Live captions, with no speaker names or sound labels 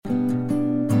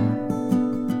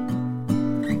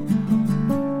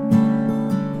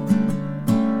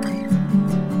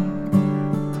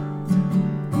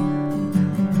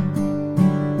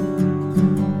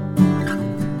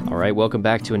right, welcome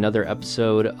back to another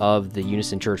episode of the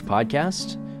Unison Church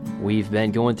podcast. We've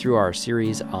been going through our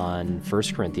series on 1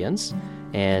 Corinthians,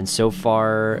 and so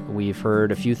far we've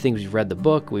heard a few things. We've read the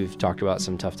book, we've talked about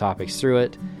some tough topics through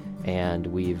it, and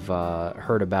we've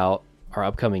heard about our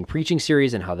upcoming preaching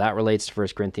series and how that relates to 1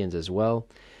 Corinthians as well.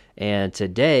 And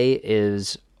today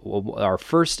is our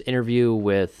first interview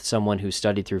with someone who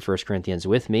studied through 1 Corinthians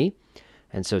with me.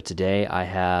 And so today I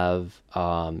have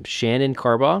Shannon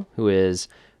Carbaugh, who is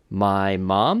my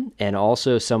mom and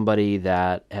also somebody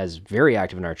that is very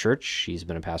active in our church. She's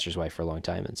been a pastor's wife for a long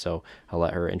time. And so I'll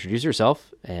let her introduce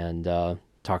herself and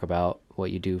talk about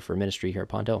what you do for ministry here at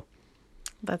Pond Hill.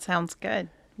 That sounds good.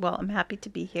 Well, I'm happy to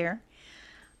be here.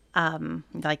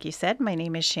 Like you said, my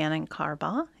name is Shannon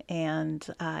Carbaugh, and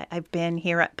I've been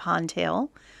here at Pond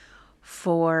Hill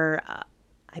for,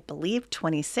 I believe,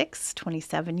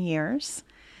 27 years.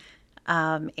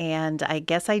 And I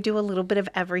guess I do a little bit of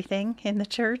everything in the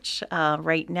church.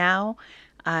 Right now,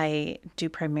 I do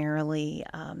primarily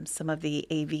some of the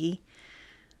AV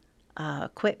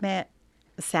equipment,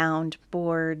 sound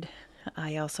board.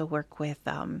 I also work with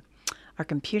our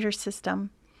computer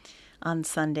system on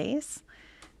Sundays.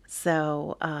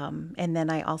 So, and then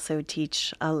I also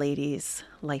teach a ladies'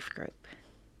 life group.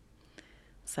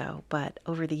 So, but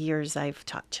over the years, I've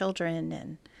taught children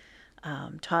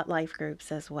and taught life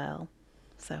groups as well.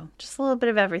 So just a little bit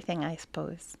of everything, I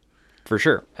suppose. For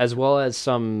sure. As well as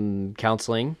some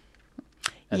counseling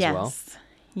as well.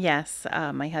 Yes.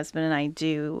 My husband and I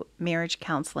do marriage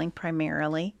counseling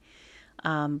primarily,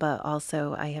 but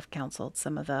also I have counseled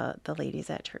some of the ladies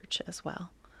at church as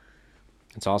well.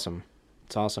 It's awesome.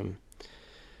 It's awesome.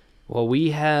 Well,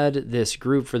 we had this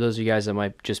group, for those of you guys that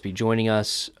might just be joining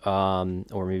us,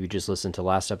 or maybe just listen to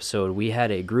last episode, we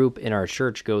had a group in our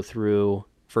church go through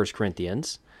 1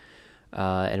 Corinthians,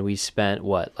 and we spent,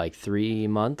 3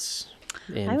 months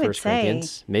in 1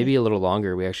 Corinthians? Maybe a little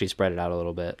longer. We actually spread it out a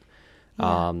little bit.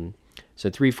 Yeah. So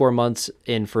 3-4 months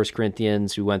in 1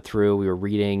 Corinthians, we went through, we were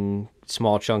reading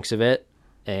small chunks of it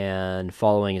and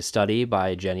following a study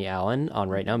by Jenny Allen on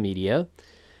Right Now Media,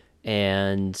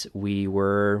 and we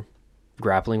were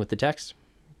grappling with the text.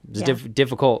 It was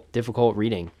difficult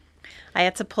reading. I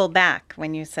had to pull back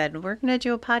when you said, we're going to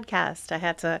do a podcast. I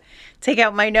had to take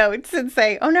out my notes and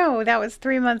say, oh no, that was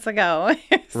 3 months ago.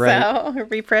 Right. So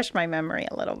refresh my memory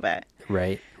a little bit.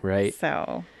 Right.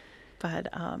 So, but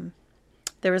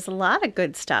there was a lot of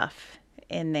good stuff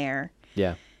in there.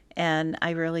 Yeah. And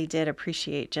I really did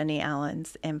appreciate Jenny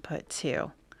Allen's input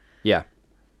too. Yeah.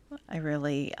 I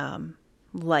really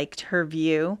liked her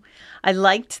view. I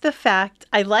liked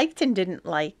and didn't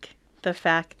like the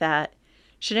fact that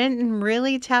she didn't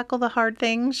really tackle the hard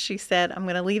things. She said, I'm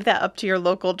going to leave that up to your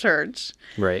local church.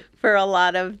 Right. For a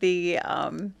lot of the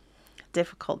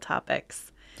difficult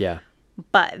topics. Yeah.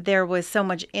 But there was so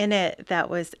much in it that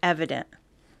was evident,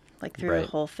 like through Right.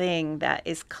 the whole thing, that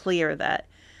is clear that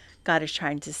God is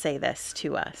trying to say this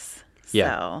to us.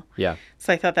 Yeah.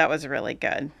 So I thought that was really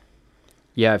good.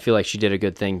 Yeah, I feel like she did a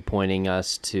good thing pointing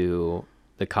us to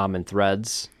the common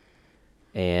threads,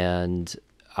 and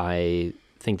I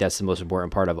think that's the most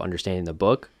important part of understanding the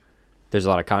book. There's a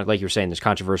lot of, like you were saying, there's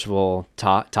controversial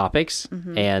topics,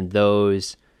 and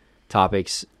those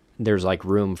topics, there's like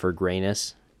room for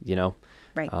grayness,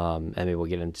 Right. And maybe we'll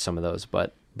get into some of those,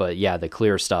 but yeah, the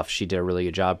clear stuff, she did a really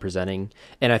good job presenting,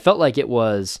 and I felt like it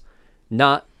was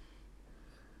not,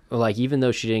 like, even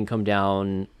though she didn't come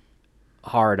down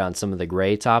hard on some of the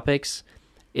gray topics,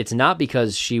 it's not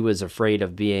because she was afraid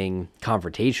of being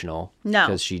confrontational. No.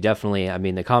 Because she definitely,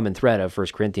 the common thread of 1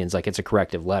 Corinthians, like, it's a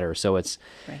corrective letter, so it's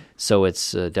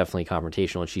definitely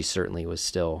confrontational, and she certainly was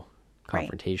still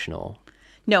confrontational. Right.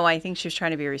 No, I think she was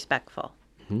trying to be respectful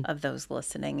of those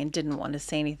listening and didn't want to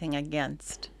say anything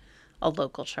against a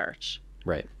local church.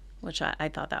 Right. Which I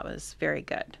thought that was very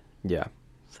good. Yeah.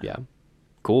 So. Yeah.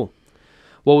 Cool.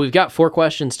 Well, we've got 4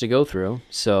 questions to go through,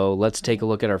 so let's take a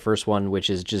look at our first one, which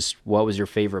is just, what was your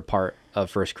favorite part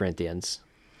of 1 Corinthians?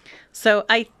 So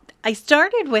I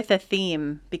started with a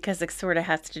theme because it sort of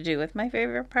has to do with my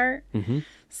favorite part. Mm-hmm.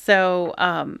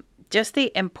 So just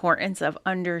the importance of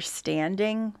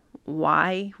understanding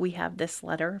why we have this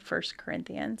letter, 1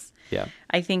 Corinthians,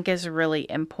 I think is really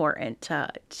important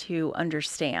to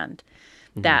understand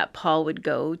that Paul would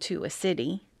go to a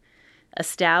city,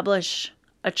 establish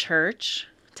a church,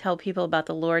 tell people about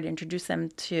the Lord, introduce them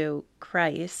to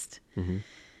Christ,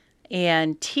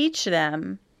 and teach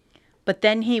them, but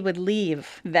then he would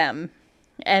leave them.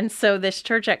 And so this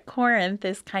church at Corinth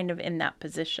is kind of in that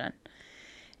position.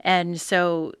 And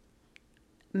so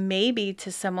maybe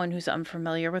to someone who's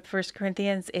unfamiliar with 1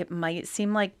 Corinthians, it might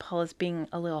seem like Paul is being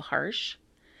a little harsh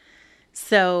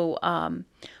So,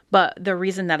 but the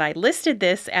reason that I listed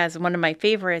this as one of my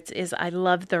favorites is I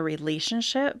love the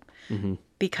relationship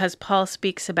because Paul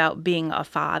speaks about being a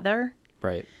father.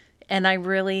 Right. And I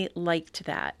really liked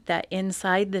that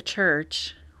inside the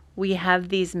church, we have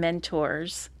these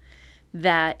mentors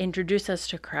that introduce us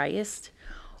to Christ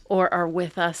or are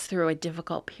with us through a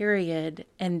difficult period,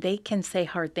 and they can say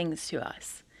hard things to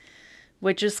us,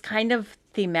 which is kind of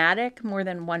thematic more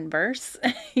than one verse,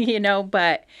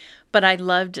 but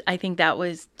I think that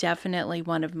was definitely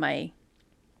one of my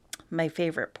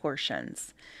favorite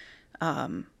portions.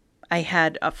 I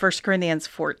had 1 Corinthians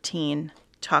 14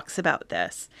 talks about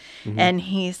this, and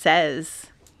he says,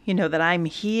 that I'm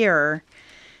here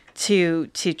to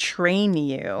train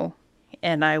you,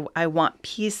 and I want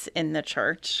peace in the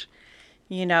church,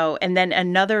 and then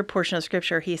another portion of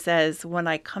scripture, he says, when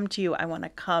I come to you, I want to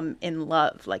come in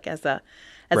love, like as a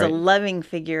loving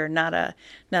figure, not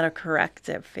a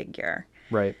corrective figure.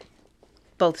 Right.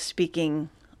 Both speaking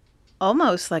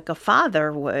almost like a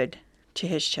father would to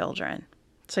his children.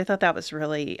 So I thought that was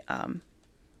really,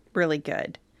 really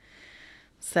good.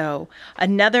 So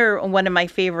another one of my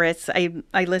favorites, I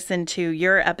listened to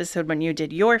your episode when you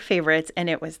did your favorites, and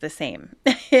it was the same.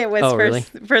 It was really?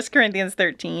 1 Corinthians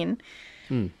 13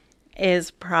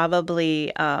 is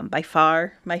probably by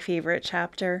far my favorite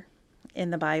chapter in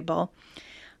the Bible.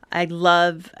 I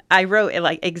wrote it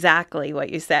like exactly what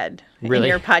you said in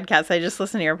your podcast. I just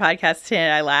listened to your podcast today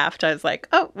and I laughed. I was like,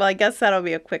 oh, well, I guess that'll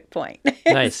be a quick point.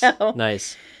 Nice.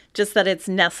 Nice. Just that it's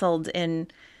nestled in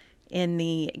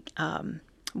the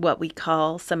what we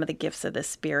call some of the gifts of the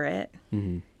Spirit.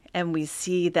 Mm-hmm. And we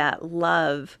see that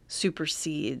love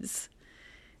supersedes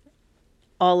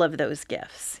all of those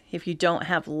gifts. If you don't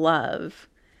have love,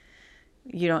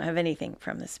 you don't have anything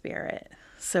from the Spirit.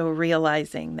 So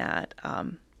realizing that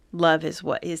love is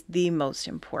what is the most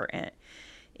important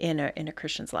in a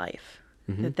Christian's life.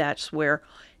 Mm-hmm. That's where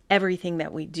everything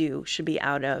that we do should be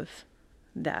out of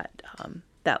that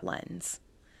lens.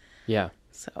 Yeah.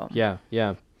 So yeah.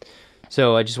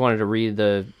 So I just wanted to read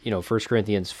the 1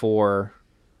 Corinthians 4,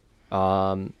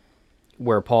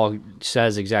 where Paul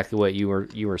says exactly what you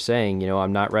were saying.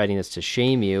 I'm not writing this to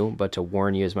shame you, but to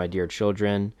warn you as my dear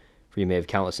children. For you may have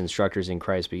countless instructors in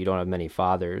Christ, but you don't have many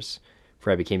fathers.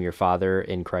 For I became your father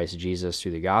in Christ Jesus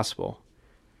through the gospel,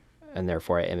 and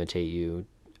therefore I imitate you,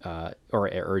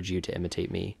 or I urge you to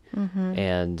imitate me. Mm-hmm.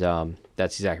 And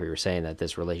that's exactly what you're saying, that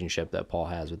this relationship that Paul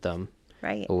has with them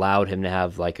allowed him to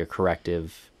have like a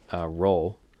corrective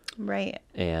role. Right.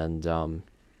 And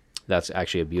that's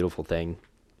actually a beautiful thing.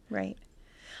 Right.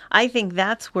 I think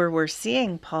that's where we're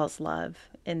seeing Paul's love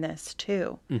in this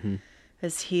too. Mm-hmm.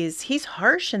 Because he's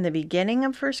harsh in the beginning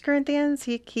of 1 Corinthians.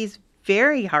 He's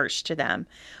very harsh to them,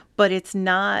 but it's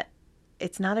not a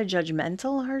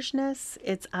judgmental harshness.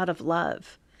 It's out of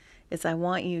love. It's, I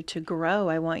want you to grow.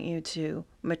 I want you to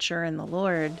mature in the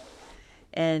Lord,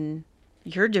 and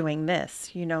you're doing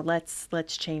this.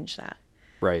 Let's change that.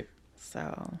 Right.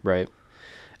 So. Right.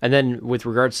 And then with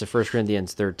regards to 1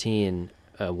 Corinthians 13,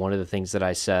 one of the things that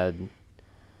I said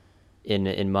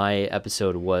in my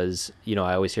episode was,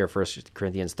 I always hear 1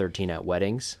 Corinthians 13 at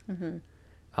weddings. Mm-hmm.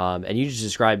 And you just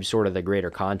described sort of the greater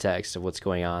context of what's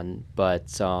going on.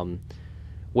 But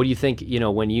what do you think,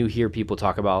 when you hear people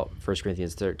talk about 1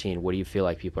 Corinthians 13, what do you feel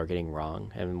like people are getting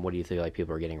wrong? And what do you feel like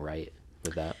people are getting right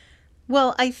with that?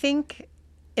 Well, I think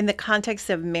in the context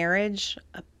of marriage,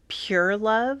 a pure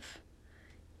love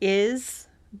is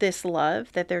this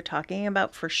love that they're talking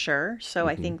about for sure. So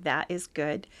I think that is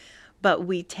good. But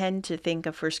we tend to think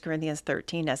of 1 Corinthians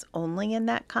 13 as only in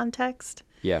that context.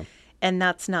 Yeah. And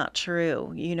that's not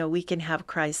true. We can have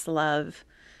Christ's love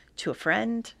to a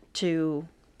friend, to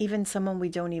even someone we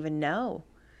don't even know,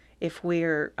 if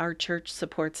our church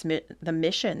supports the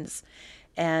missions.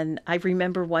 And I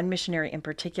remember one missionary in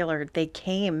particular, they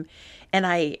came, and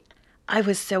I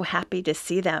was so happy to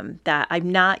see them, that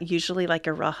I'm not usually like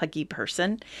a real huggy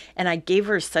person. And I gave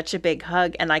her such a big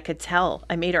hug, and I could tell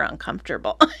I made her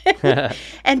uncomfortable.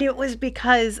 And it was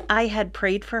because I had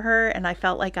prayed for her, and I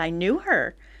felt like I knew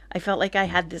her. I felt like I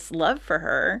had this love for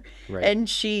her, and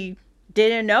she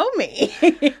didn't know me,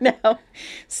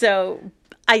 So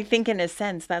I think in a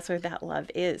sense, that's where that love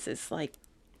is. It's like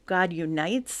God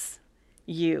unites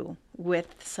you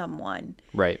with someone.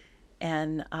 Right.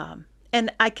 And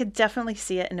I could definitely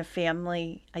see it in a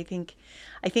family. I think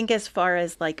as far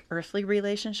as like earthly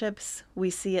relationships, we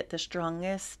see it the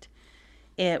strongest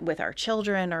with our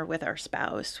children or with our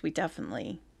spouse. We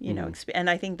definitely, and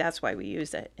I think that's why we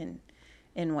use it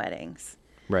in weddings.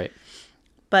 Right.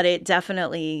 But it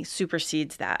definitely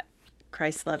supersedes that.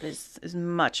 Christ's love is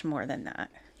much more than that.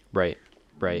 Right.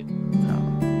 Right.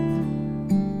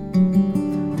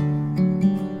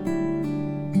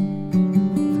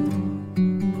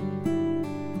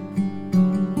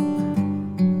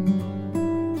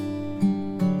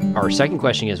 second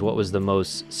question is, what was the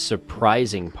most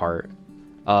surprising part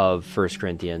of 1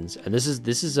 Corinthians? And this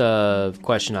is a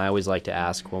question I always like to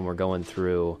ask when we're going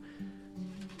through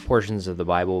portions of the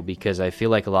Bible, because I feel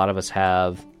like a lot of us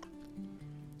have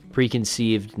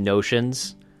preconceived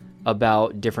notions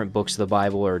about different books of the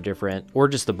Bible or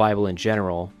just the Bible in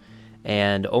general.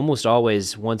 And almost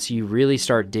always, once you really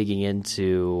start digging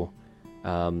into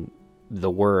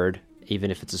the Word,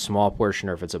 even if it's a small portion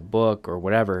or if it's a book or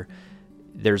whatever,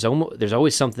 there's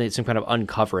always some kind of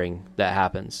uncovering that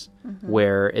happens,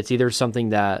 where it's either something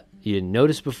that you didn't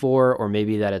notice before, or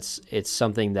maybe that it's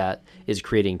something that is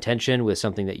creating tension with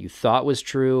something that you thought was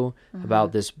true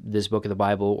about this book of the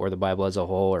Bible, or the Bible as a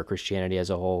whole, or Christianity as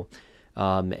a whole.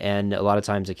 And a lot of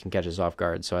times it can catch us off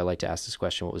guard. So I like to ask this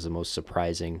question: what was the most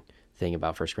surprising thing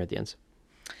about 1 Corinthians?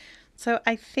 So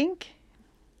I think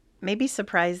maybe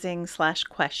surprising /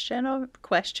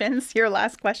 questions, your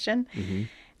last question.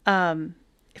 1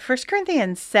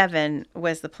 Corinthians 7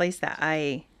 was the place that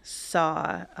I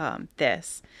saw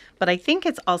this, but I think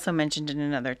it's also mentioned in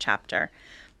another chapter.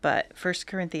 But 1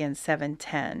 Corinthians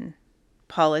 7:10,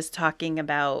 Paul is talking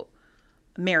about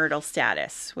marital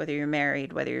status, whether you're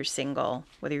married, whether you're single,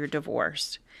 whether you're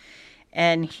divorced.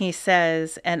 And he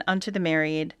says, "And unto the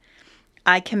married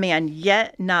I command,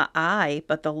 yet not I,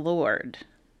 but the Lord."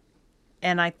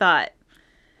 And I thought,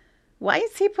 why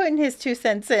is he putting his 2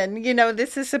 cents in?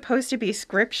 This is supposed to be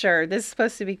scripture. This is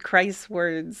supposed to be Christ's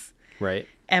words. Right.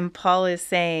 And Paul is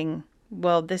saying,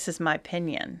 well, this is my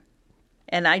opinion.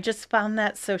 And I just found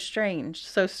that so strange,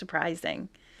 so surprising,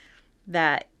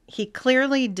 that he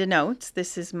clearly denotes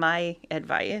this is my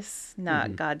advice,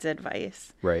 not God's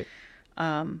advice. Right.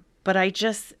 But I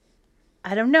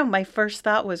don't know. My first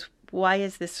thought was, why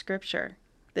is this scripture?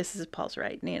 This is Paul's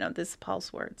this is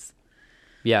Paul's words.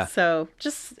 Yeah. So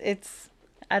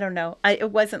I don't know.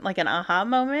 It wasn't like an aha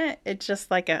moment. It's just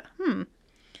like a,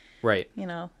 Right.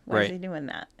 Why is he doing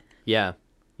that? Yeah.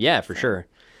 Yeah, for sure.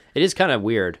 It is kind of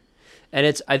weird.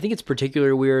 And I think it's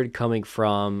particularly weird coming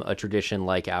from a tradition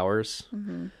like ours,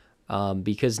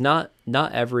 because not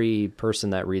every person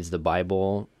that reads the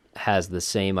Bible has the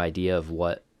same idea of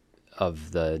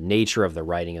the nature of the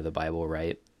writing of the Bible,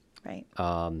 right? Right.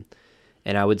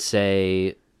 And I would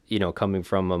say, coming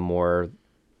from a more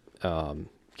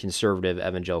conservative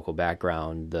evangelical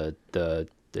background, the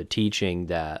teaching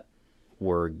that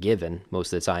we're given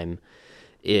most of the time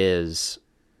is,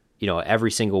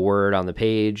 every single word on the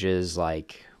page is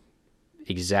like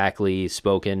exactly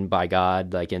spoken by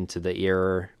God, like into the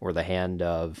ear or the hand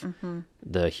of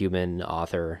the human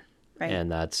author. Right.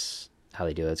 And that's how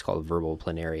they do it. It's called verbal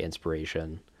plenary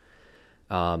inspiration.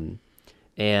 And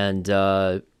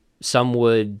some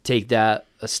would take that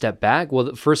a step back.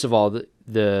 Well, first of all,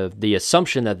 the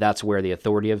assumption that that's where the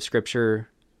authority of Scripture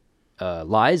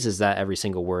lies is that every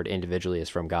single word individually is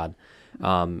from God.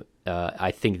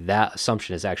 I think that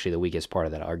assumption is actually the weakest part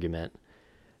of that argument,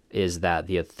 is that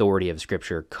the authority of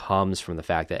Scripture comes from the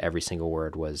fact that every single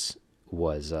word was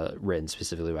written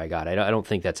specifically by God. I don't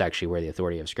think that's actually where the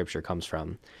authority of Scripture comes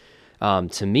from.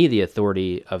 To me, the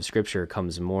authority of Scripture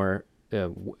comes more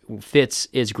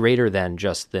is greater than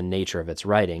just the nature of its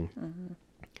writing.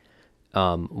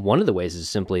 One of the ways is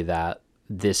simply that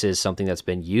this is something that's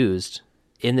been used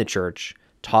in the church,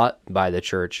 taught by the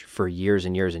church for years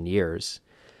and years and years,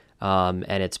 and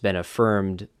it's been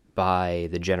affirmed by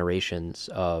the generations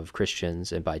of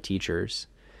Christians and by teachers.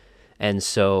 And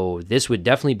so this would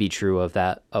definitely be true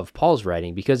of Paul's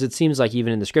writing, because it seems like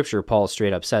even in the Scripture, Paul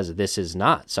straight up says that this is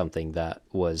not something that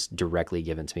was directly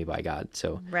given to me by God.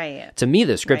 So to me,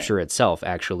 the Scripture itself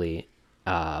actually,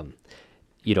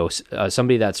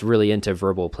 somebody that's really into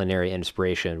verbal plenary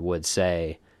inspiration would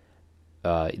say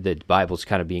the Bible's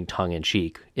kind of being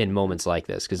tongue-in-cheek in moments like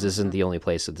this, because this isn't the only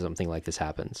place that something like this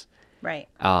happens. Right.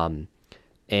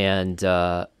 And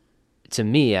to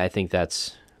me, I think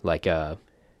that's like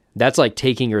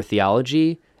taking your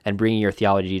theology and bringing your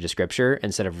theology to Scripture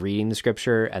instead of reading the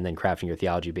Scripture and then crafting your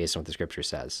theology based on what the Scripture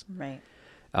says. Right.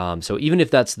 So even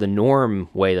if that's the norm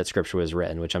way that Scripture was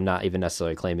written, which I'm not even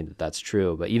necessarily claiming that that's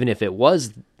true, but even if it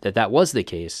was that was the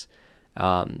case,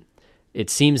 it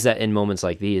seems that in moments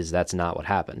like these, that's not what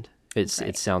happened.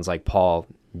 It sounds like Paul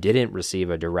didn't receive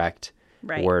a direct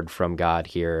word from God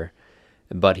here,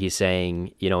 but he's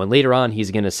saying, and later on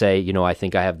he's going to say, I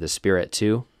think I have the Spirit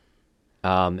too.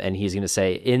 And he's going to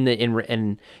say,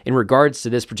 in regards to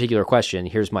this particular question,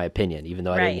 here's my opinion, even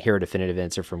though I didn't hear a definitive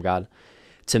answer from God.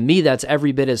 To me, that's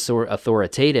every bit as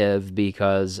authoritative,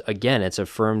 because, again, it's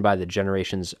affirmed by the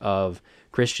generations of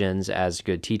Christians as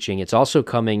good teaching. It's also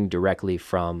coming directly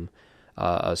from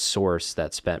a source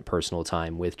that spent personal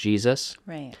time with Jesus.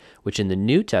 Right. Which in the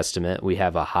New Testament, we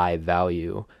have a high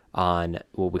value on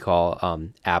what we call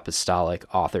apostolic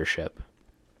authorship,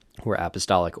 or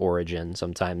apostolic origin,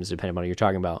 sometimes, depending on what you're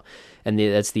talking about. And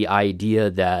that's the idea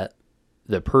that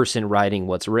the person writing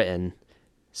what's written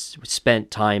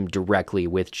spent time directly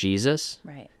with Jesus.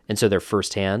 Right. And so they're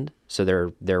firsthand.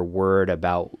 So their word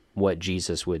about what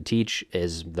Jesus would teach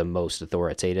is the most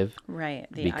authoritative. Right.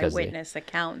 The eyewitness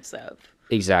accounts of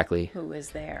exactly who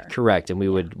was there. Correct. And we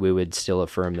would still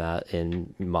affirm that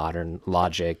in modern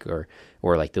logic or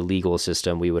like the legal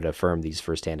system. We would affirm these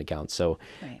firsthand accounts. So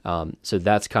right. So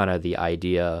that's kind of the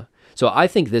idea. So I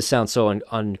think this sounds so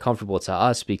uncomfortable to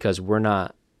us because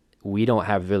we don't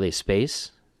have really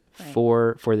space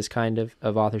for this kind of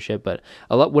authorship. But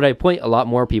what I point a lot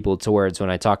more people towards when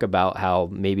I talk about how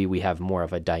maybe we have more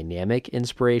of a dynamic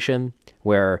inspiration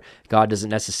where God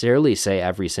doesn't necessarily say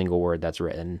every single word that's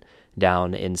written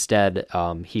down. Instead,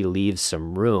 he leaves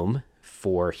some room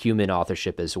for human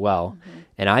authorship as well. Mm-hmm.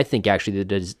 And I think actually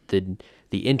the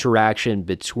interaction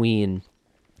between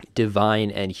divine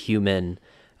and human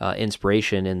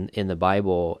inspiration in the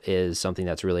Bible is something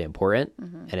that's really important,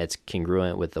 mm-hmm. and it's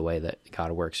congruent with the way that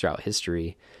God works throughout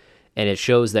history. And it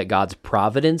shows that God's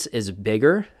providence is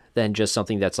bigger than just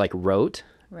something that's like rote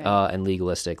and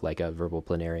legalistic, like a verbal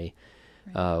plenary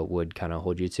would kind of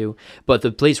hold you to. But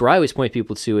the place where I always point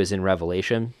people to is in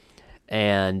Revelation.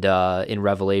 And in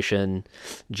Revelation,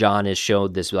 John is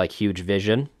showed this like huge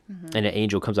vision, mm-hmm. and an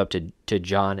angel comes up to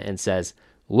John and says,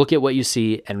 "Look at what you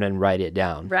see and then write it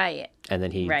down." Right. And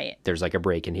then there's like a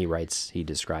break and he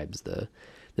describes the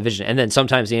vision. And then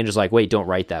sometimes the angel's like, wait, don't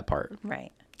write that part.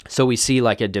 Right. So we see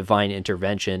like a divine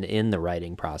intervention in the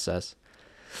writing process.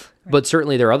 Right. But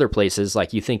certainly there are other places,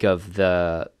 like you think of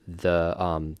the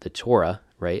Torah,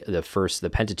 right? The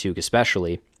Pentateuch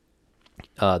especially.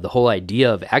 The whole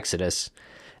idea of Exodus,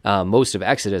 most of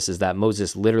Exodus is that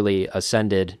Moses literally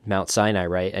ascended Mount Sinai,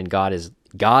 right? And God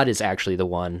is actually the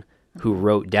one who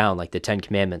wrote down, like the Ten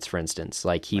Commandments, for instance.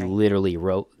 Like he literally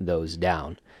wrote those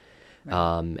down.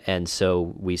 Right. And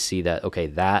so we see that, okay,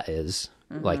 that is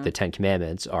mm-hmm. like the Ten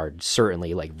Commandments are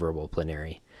certainly like verbal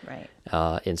plenary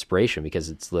inspiration because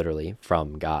it's literally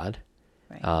from God.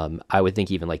 Right. I would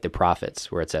think even like the prophets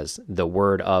where it says the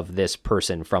word of this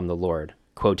person from the Lord,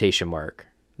 quotation mark,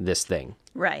 this thing.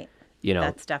 Right. You know,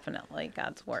 that's definitely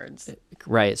God's words.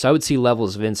 Right. So I would see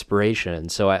levels of inspiration. And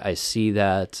so I see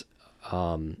that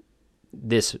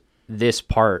this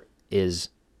part is,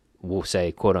 we'll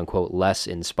say, quote unquote, less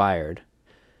inspired.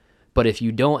 But if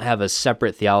you don't have a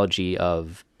separate theology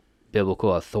of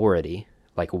biblical authority,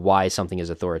 like why something is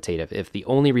authoritative, if the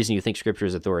only reason you think scripture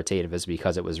is authoritative is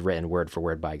because it was written word for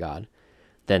word by God,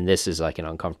 then this is like an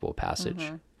uncomfortable passage.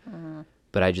 Mm-hmm. Mm-hmm.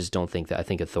 But I just don't think that. I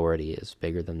think authority is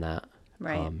bigger than that.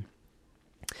 Right.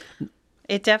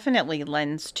 It definitely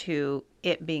lends to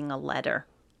it being a letter.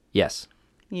 Yes.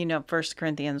 You know, 1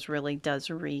 Corinthians really does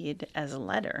read as a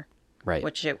letter. Right.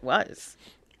 Which it was.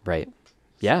 Right.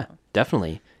 Yeah, so.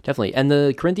 Definitely. And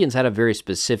the Corinthians had a very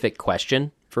specific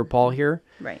question for Paul here.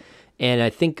 Right. And I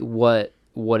think what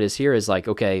is here is like,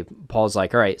 okay, Paul's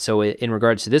like, all right, so in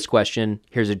regards to this question,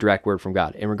 here's a direct word from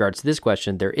God. In regards to this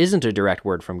question, there isn't a direct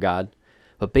word from God.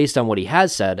 But based on what he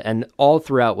has said, and all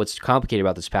throughout what's complicated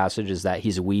about this passage is that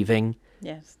he's weaving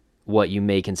what you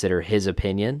may consider his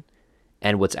opinion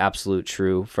and what's absolute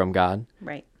true from God.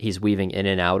 Right. He's weaving in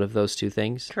and out of those two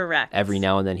things. Correct. Every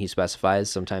now and then he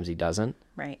specifies, sometimes he doesn't.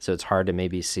 Right. So it's hard to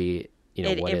maybe see,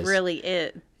 what is. It really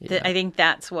is. Yeah. I think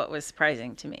that's what was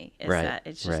surprising to me, is that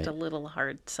it's just a little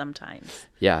hard sometimes.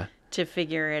 Yeah. To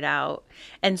figure it out.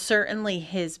 And certainly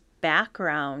his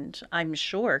background, I'm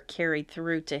sure, carried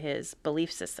through to his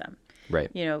belief system. Right.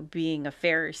 You know, being a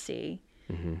Pharisee,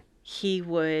 mm-hmm. he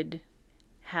would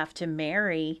have to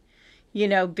marry,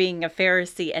 being a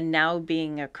Pharisee and now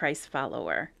being a Christ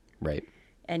follower. Right.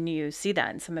 And you see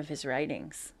that in some of his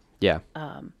writings. Yeah.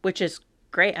 Which is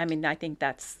great. I mean, I think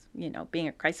that's, being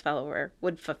a Christ follower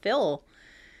would fulfill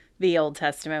the Old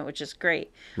Testament, which is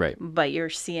great. Right. But you're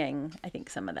seeing, I think,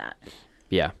 some of that.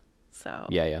 Yeah. So.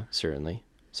 Yeah, certainly.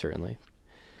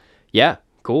 Yeah,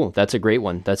 cool. That's a great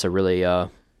one. That's a really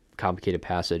complicated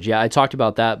passage. Yeah, I talked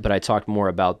about that, but I talked more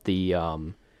about the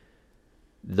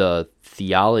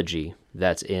theology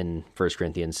that's in 1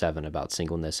 Corinthians 7 about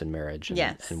singleness and marriage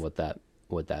and what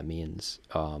that means.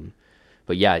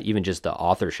 But yeah, even just the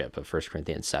authorship of 1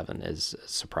 Corinthians 7 is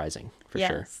surprising for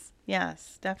sure.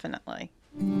 Yes, definitely.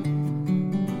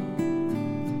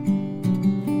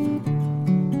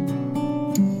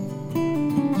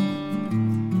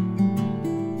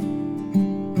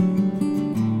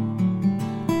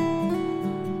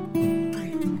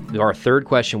 our third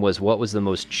question was, what was the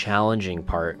most challenging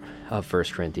part of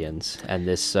First Corinthians? And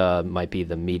this might be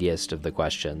the meatiest of the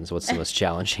questions. What's the most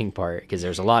challenging part? Because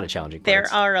there's a lot of challenging parts.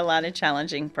 There are a lot of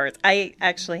challenging parts. I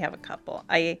actually have a couple.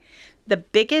 The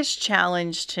biggest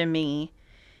challenge to me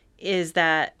is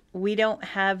that we don't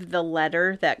have the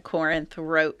letter that Corinth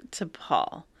wrote to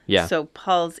Paul. Yeah. So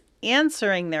Paul's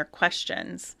answering their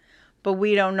questions, but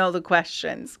we don't know the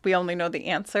questions. We only know the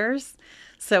answers.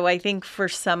 So I think for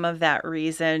some of that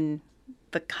reason,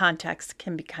 the context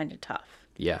can be kind of tough.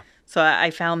 Yeah. So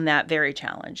I found that very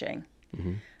challenging.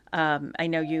 Mm-hmm. I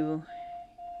know you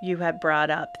had brought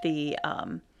up the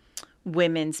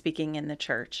women speaking in the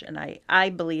church, and I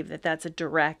believe that that's a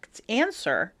direct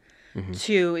answer Mm-hmm.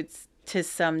 to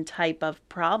some type of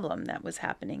problem that was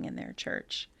happening in their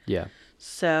church. Yeah.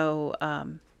 So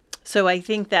I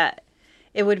think that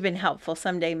it would have been helpful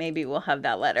someday. Maybe we'll have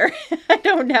that letter. I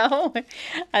don't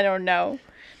know.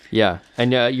 Yeah.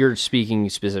 And you're speaking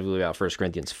specifically about 1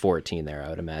 Corinthians 14 there, I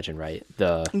would imagine, right?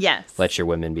 Yes. Let your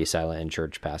women be silent in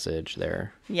church passage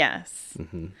there. Yes.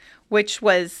 Mm-hmm. Which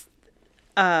was,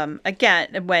 again,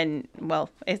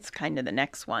 it's kind of the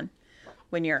next one.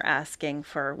 When you're asking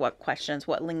for what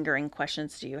lingering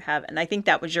questions do you have? And I think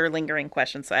that was your lingering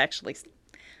question. So I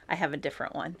have a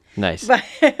different one. Nice.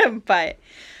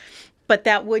 But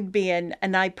that would be, and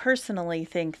I personally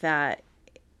think that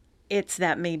it's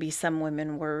that maybe some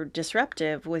women were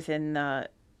disruptive within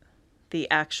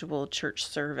the actual church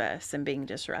service and being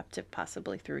disruptive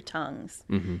possibly through tongues.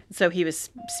 Mm-hmm. So he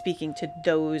was speaking to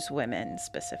those women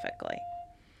specifically.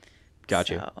 Got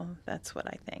you. So that's what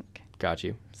I think. Got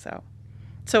you.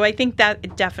 So I think that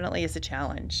it definitely is a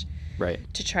challenge. Right.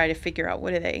 To try to figure out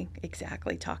what are they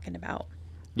exactly talking about.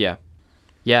 Yeah.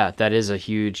 Yeah, that is a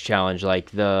huge challenge. I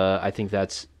think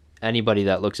that's anybody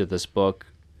that looks at this book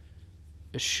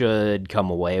should come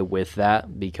away with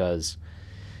that, because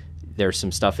there's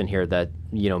some stuff in here that,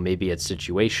 maybe it's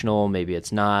situational, maybe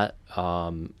it's not,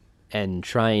 and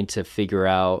trying to figure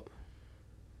out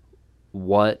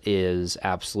what is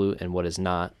absolute and what is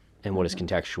not, and what is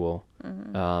contextual,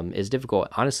 is difficult.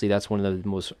 Honestly, that's one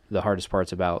of the hardest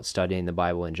parts about studying the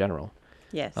Bible in general.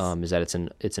 Yes. Is that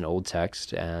it's an old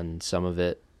text, and some of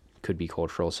it could be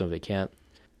cultural, some of it can't.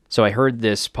 So I heard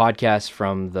this podcast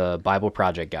from the Bible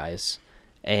Project guys,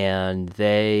 and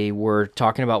they were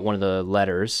talking about one of the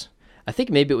letters. I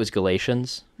think maybe it was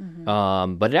Galatians,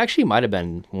 but it actually might have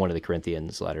been one of the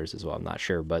Corinthians letters as well. I'm not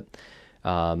sure, but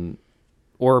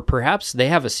or perhaps they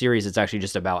have a series that's actually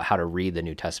just about how to read the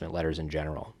New Testament letters in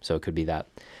general. So it could be that.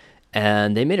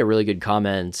 And they made a really good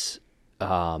comment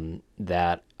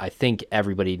that I think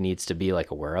everybody needs to be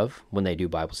aware of when they do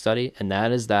Bible study, and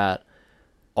that is that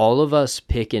all of us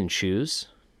pick and choose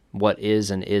what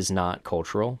is and is not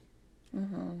cultural.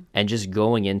 Mm-hmm. And just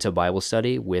going into Bible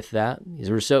study with that,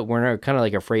 we're kind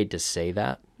of afraid to say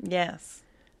that. Yes.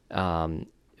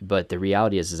 But the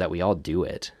reality is that we all do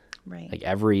it. Right.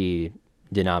 Every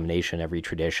denomination, every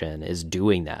tradition is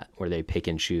doing that, where they pick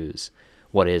and choose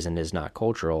what is and is not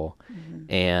cultural.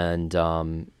 Mm-hmm.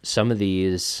 And some of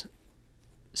these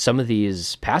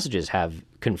passages have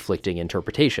conflicting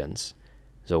interpretations.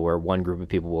 So where one group of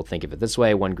people will think of it this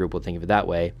way, one group will think of it that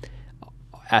way.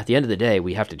 At the end of the day,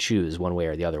 we have to choose one way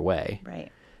or the other way.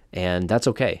 Right. And that's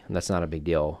okay. That's not a big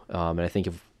deal. And I think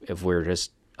if we're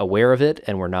just aware of it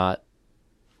and we're not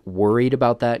worried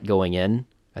about that going in,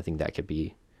 I think that could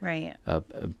be right. a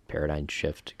paradigm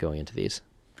shift going into these.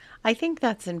 I think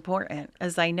that's important,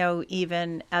 as I know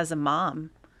even as a mom,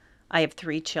 I have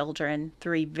 3 children,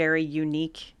 3 very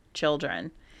unique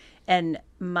children. And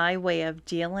my way of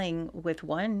dealing with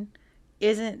one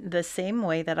isn't the same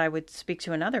way that I would speak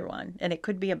to another one. And it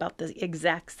could be about the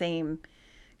exact same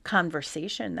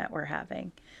conversation that we're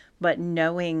having. But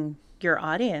knowing your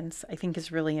audience, I think,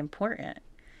 is really important.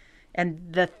 And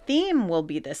the theme will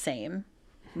be the same,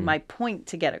 my point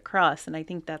to get across. And I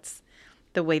think that's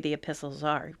the way the epistles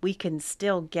are. We can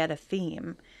still get a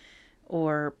theme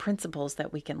or principles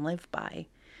that we can live by,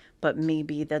 but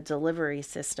maybe the delivery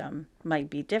system might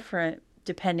be different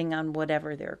depending on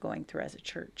whatever they're going through as a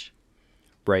church.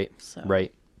 Right. So,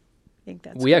 right. I think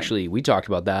that's we talked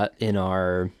about that in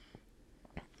our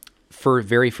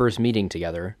very first meeting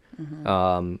together.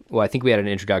 Mm-hmm. I think we had an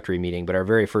introductory meeting, but our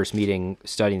very first meeting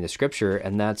studying the scripture,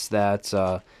 and that's that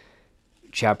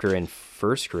chapter in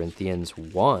 1 Corinthians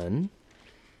 1,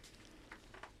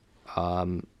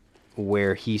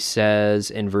 where he says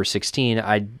in verse 16,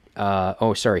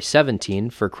 17,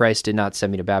 for Christ did not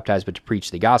send me to baptize, but to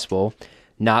preach the gospel,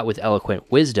 not with eloquent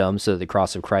wisdom, so that the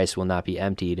cross of Christ will not be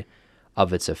emptied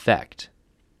of its effect.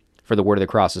 For the word of the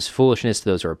cross is foolishness to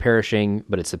those who are perishing,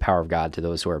 but it's the power of God to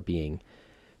those who are being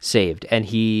saved. And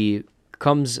he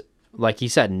comes, like he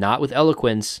said, not with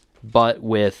eloquence, but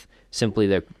with simply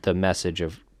the message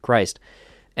of Christ.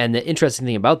 And the interesting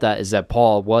thing about that is that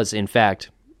Paul was, in fact,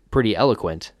 pretty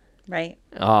eloquent. Right.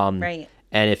 Right.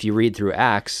 And if you read through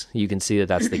Acts, you can see that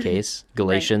that's the case.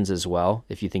 Galatians as well.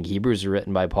 If you think Hebrews are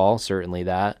written by Paul, certainly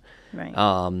that. Right.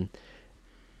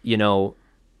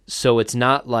 So it's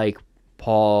not like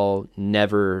Paul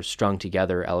never strung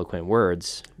together eloquent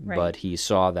words, but he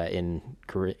saw that in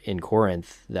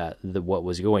Corinth that what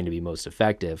was going to be most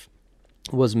effective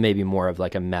was maybe more of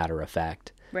like a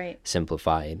matter-of-fact,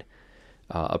 simplified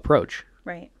approach.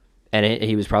 Right. And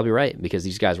he was probably right, because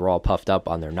these guys were all puffed up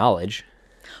on their knowledge.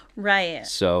 Right.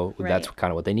 So that's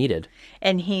kind of what they needed.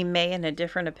 And he may, in a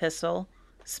different epistle,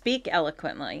 speak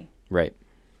eloquently. Right.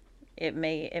 It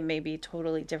may be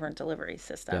totally different delivery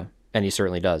system. Yeah. And he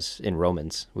certainly does in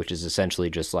Romans, which is essentially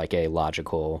just like a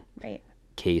logical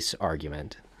case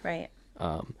argument. Right.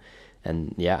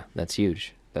 And yeah, that's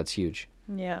huge. That's huge.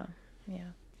 Yeah. Yeah.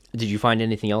 Did you find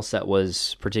anything else that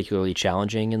was particularly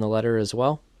challenging in the letter as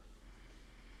well?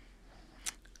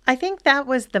 I think that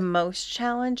was the most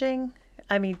challenging.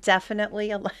 I mean,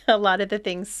 definitely a lot of the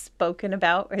things spoken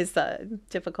about is a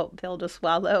difficult pill to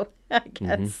swallow, I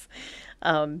guess.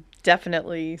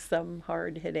 Definitely some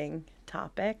hard-hitting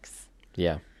topics.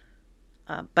 Yeah.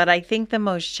 But I think the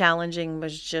most challenging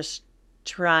was just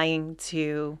trying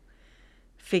to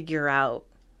figure out,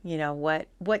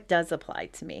 what does apply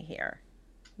to me here?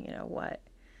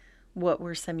 What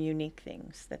were some unique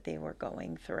things that they were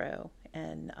going through?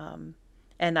 And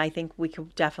I think we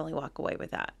could definitely walk away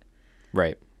with that.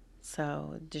 Right.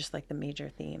 So just like the major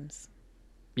themes.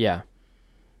 Yeah.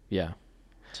 Yeah.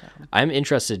 So. I'm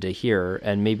interested to hear,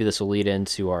 and maybe this will lead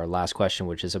into our last question,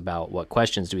 which is about what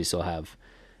questions do we still have.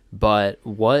 But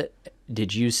what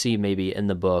did you see maybe in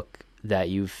the book that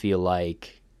you feel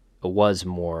like was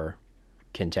more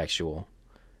contextual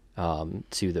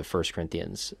to the 1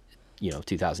 Corinthians,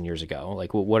 2,000 years ago?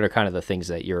 Like, what are kind of the things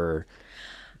that you're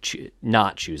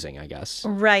not choosing, I guess?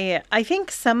 Right. I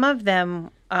think some of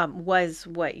them was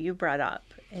what you brought up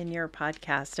in your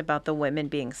podcast about the women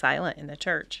being silent in the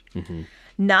church. Mm-hmm.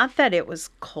 Not that it was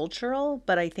cultural,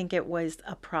 but I think it was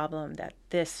a problem that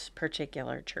this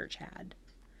particular church had.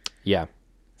 Yeah.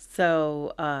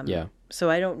 So, so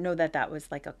I don't know that was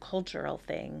like a cultural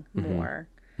thing more.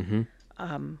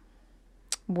 Mm-hmm.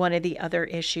 One of the other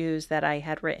issues that I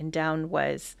had written down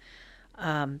was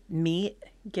meat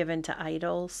given to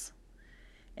idols,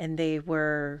 and they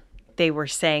were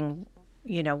saying,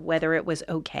 whether it was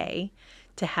okay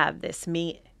to have this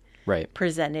meat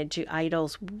presented to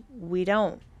idols. We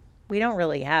don't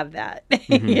really have that,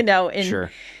 Mm-hmm.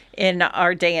 in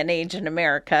our day and age in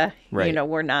America. Right.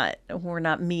 We're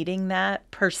not meeting that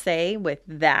per se with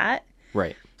that.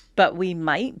 Right. But we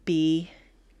might be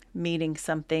meeting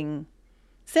something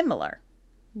similar.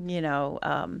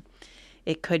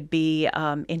 It could be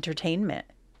entertainment.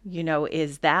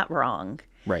 Is that wrong?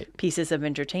 Right. Pieces of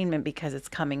entertainment because it's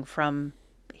coming from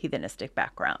heathenistic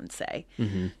background, say.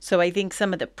 Mm-hmm. So I think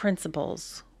some of the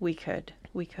principles we could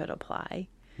apply.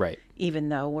 Right. Even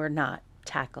though we're not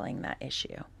tackling that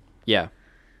issue. Yeah.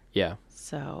 Yeah.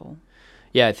 So.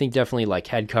 Yeah, I think definitely like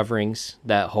head coverings,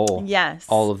 that whole. Yes.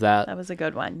 All of that. That was a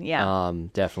good one. Yeah.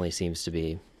 Definitely seems to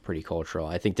be pretty cultural.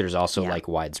 I think there's also like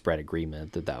widespread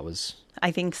agreement that was. I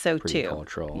think so pretty too.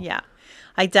 Cultural. Yeah.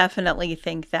 I definitely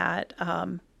think that.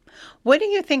 What do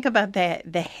you think about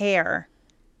the hair?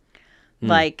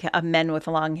 Like men with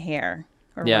long hair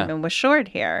or women with short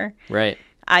hair? Right.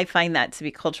 I find that to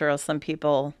be cultural. Some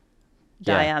people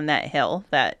die on that hill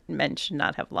that men should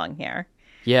not have long hair.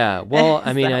 Yeah. Well,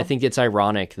 I mean, I think it's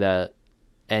ironic that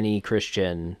any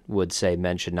Christian would say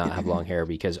men should not have long hair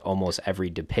because almost every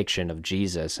depiction of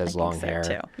Jesus has long hair.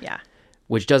 Too. Yeah.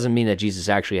 Which doesn't mean that Jesus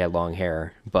actually had long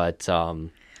hair, but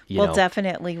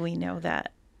definitely we know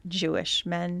that Jewish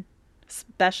men,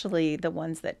 especially the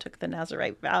ones that took the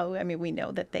Nazarite vow, I mean, we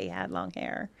know that they had long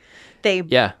hair. They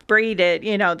braided,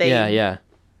 they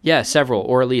Yeah, several,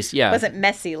 or at least, It wasn't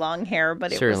messy long hair,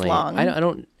 but certainly. It was long. I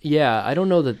don't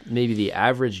know that maybe the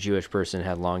average Jewish person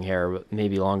had long hair, but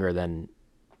maybe longer than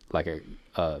like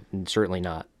certainly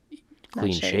not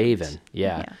clean shaven.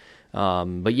 Yeah.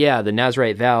 But yeah, the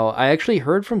Nazarite vow, I actually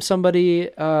heard from somebody,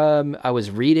 I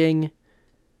was reading,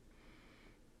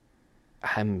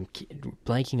 I'm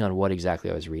blanking on what exactly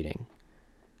I was reading.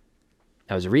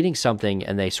 I was reading something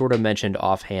and they sort of mentioned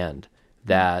offhand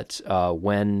that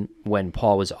when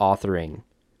Paul was authoring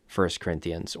 1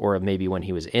 Corinthians, or maybe when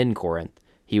he was in Corinth,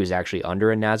 he was actually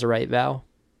under a Nazarite vow.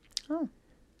 Oh.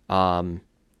 I'm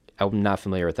not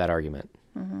familiar with that argument.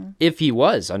 Mm-hmm. If he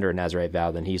was under a Nazarite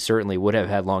vow, then he certainly would have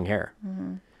had long hair.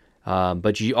 Mm-hmm.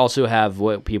 But you also have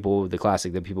the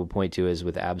classic that people point to is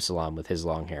with Absalom with his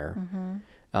long hair,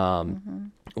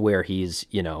 where he's,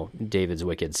 David's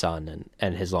wicked son,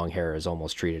 and his long hair is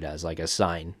almost treated as like a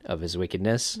sign of his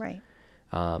wickedness. Right.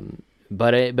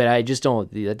 But I just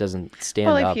don't, that doesn't stand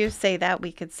up. Well, if you say that,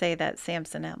 we could say that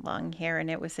Samson had long hair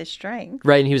and it was his strength.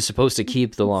 Right, and he was supposed to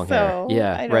keep the long hair.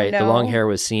 Yeah, I don't right. know. The long hair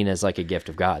was seen as like a gift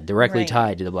of God, directly Right.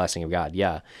 tied to the blessing of God.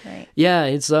 Yeah. Right. Yeah,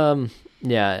 it's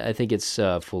I think it's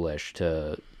foolish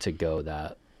to go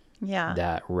that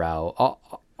route.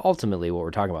 Ultimately, what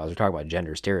we're talking about is we're talking about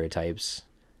gender stereotypes.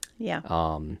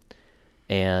 Yeah.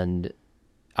 And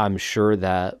I'm sure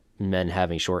that men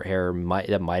having short hair might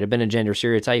have been a gender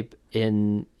stereotype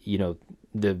in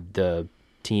the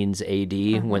teens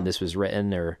AD when this was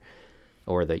written,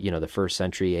 or the first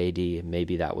century AD.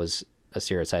 Maybe that was a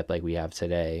stereotype like we have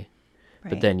today.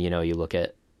 Right. But then you look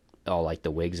at all like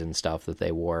the wigs and stuff that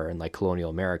they wore in like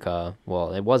colonial America.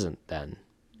 Well, it wasn't then.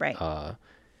 Right.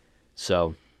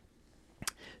 So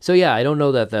yeah, I don't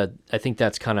know that I think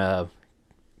that's kind of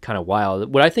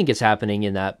wild. What I think is happening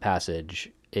in that passage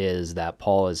is that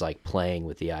Paul is like playing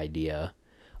with the idea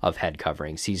of head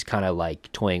coverings. He's kind of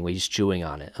like toying, he's chewing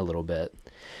on it a little bit,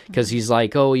 because he's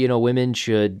like, women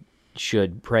should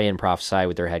pray and prophesy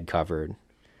with their head covered.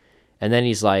 And then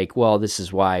he's like, well, this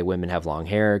is why women have long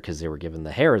hair, because they were given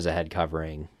the hair as a head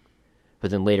covering. But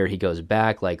then later he goes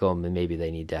back like, maybe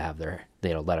they need to have their,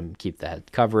 let them keep the head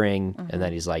covering. And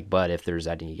then he's like, but if there's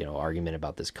any, argument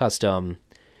about this custom,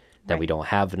 that we don't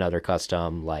have another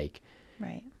custom, like,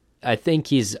 Right. I think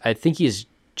he's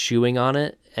chewing on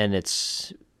it, and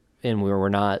we're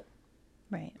not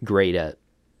Right. great at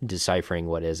deciphering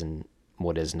what is and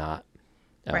what is not.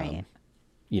 Right.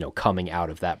 Coming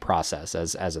out of that process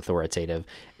as authoritative.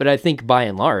 But I think by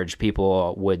and large,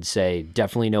 people would say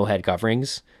definitely no head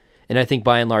coverings. And I think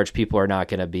by and large, people are not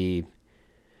going to be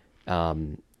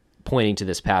pointing to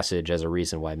this passage as a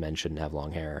reason why men shouldn't have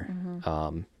long hair.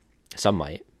 Some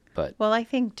might, but... Well, I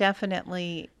think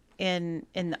definitely in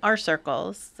our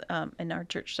circles, in our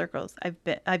church circles,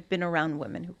 I've been around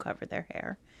women who cover their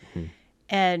hair.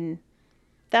 And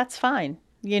that's fine.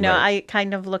 Right. I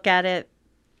kind of look at it,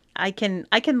 I can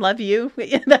love you.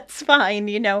 That's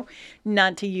fine,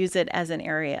 not to use it as an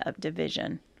area of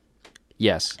division.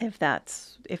 Yes. If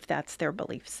that's their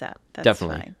belief set, that's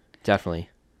definitely fine. Definitely.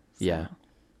 So. Yeah.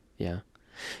 Yeah.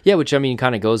 Yeah, which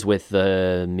kind of goes with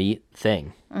the meat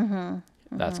thing.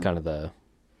 That's kind of the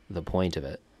point of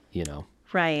it,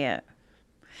 Right.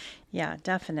 Yeah,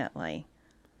 definitely.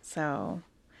 So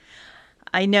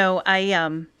I know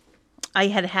I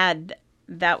had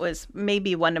that was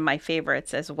maybe one of my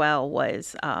favorites as well,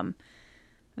 was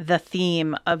the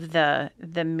theme of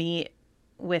the meat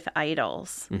with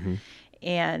idols.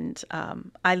 And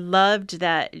I loved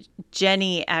that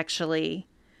Jenny actually,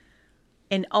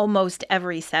 in almost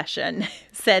every session,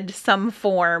 said some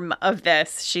form of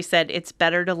this. She said, it's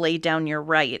better to lay down your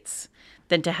rights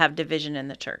than to have division in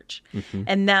the church.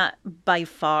 And that by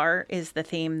far is the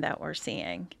theme that we're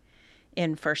seeing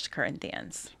in 1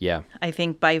 Corinthians. Yeah. I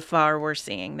think by far we're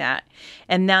seeing that.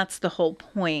 And that's the whole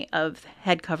point of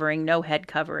head covering, no head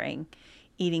covering,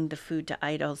 eating the food to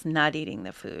idols, not eating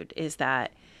the food, is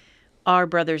that our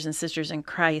brothers and sisters in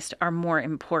Christ are more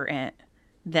important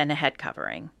than a head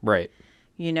covering. Right.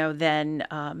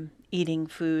 Than eating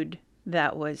food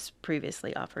that was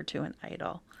previously offered to an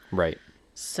idol. Right.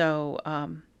 So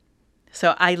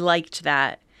I liked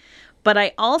that. But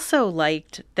I also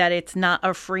liked that it's not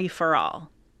a free-for-all.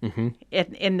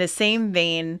 In the same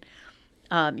vein,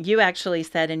 you actually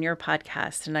said in your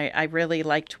podcast, and I really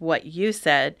liked what you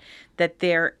said, that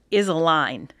there is a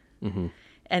line.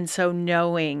 And so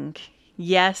knowing,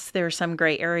 yes, there are some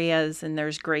gray areas and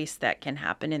there's grace that can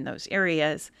happen in those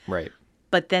areas. Right.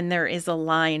 But then there is a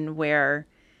line where,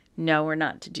 no, we're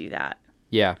not to do that.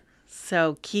 Yeah.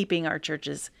 So keeping our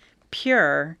churches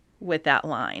pure with that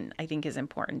line, I think, is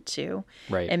important too.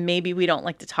 Right. And maybe we don't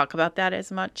like to talk about that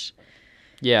as much.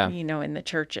 Yeah. In the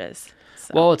churches.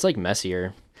 So. Well, it's like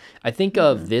messier. I think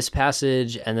of this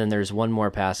passage, and then there's one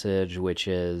more passage, which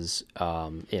is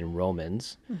in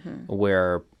Romans,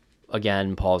 where,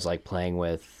 again, Paul's like playing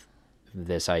with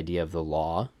this idea of the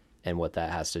law and what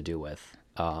that has to do with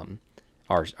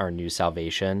our new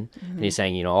salvation. And he's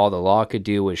saying, all the law could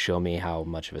do was show me how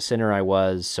much of a sinner I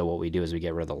was. So what we do is we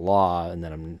get rid of the law, and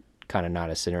then I'm kind of not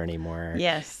a sinner anymore.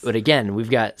 Yes. But again, we've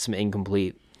got some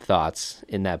incomplete thoughts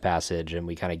in that passage, and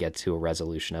we kind of get to a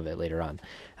resolution of it later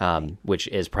on, which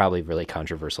is probably a really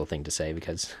controversial thing to say,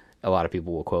 because a lot of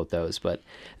people will quote those, but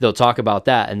they'll talk about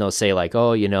that and they'll say like,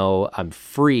 I'm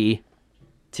free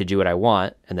to do what I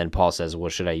want. And then Paul says, well,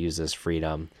 should I use this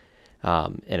freedom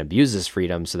and abuses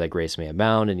freedom so that grace may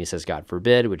abound. And he says, God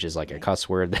forbid, which is like a cuss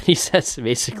word that he says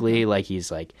basically, like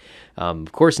he's like,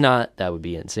 of course not. That would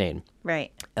be insane.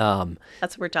 Right. That's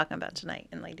what we're talking about tonight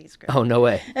in Ladies Group. Oh, no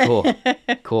way. Cool.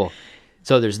 Cool.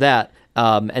 So there's that.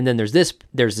 And then there's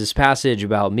this passage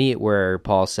about meat where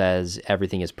Paul says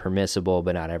everything is permissible,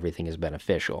 but not everything is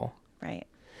beneficial. Right.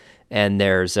 And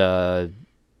there's a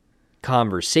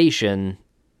conversation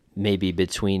maybe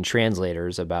between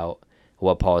translators about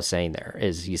what Paul is saying there.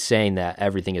 Is he's saying that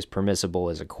everything is permissible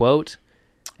as a quote,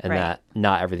 and that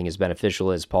not everything is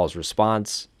beneficial is Paul's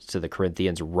response to the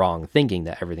Corinthians' wrong thinking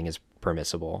that everything is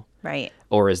permissible. Right.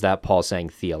 Or is that Paul saying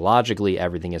theologically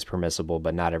everything is permissible,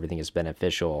 but not everything is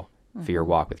beneficial for your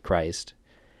walk with Christ?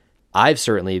 I've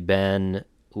certainly been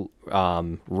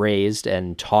raised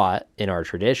and taught in our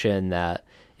tradition that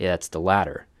that's the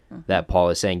latter. That Paul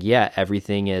is saying, yeah,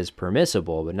 everything is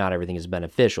permissible, but not everything is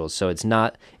beneficial. So it's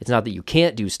not that you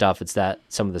can't do stuff. It's that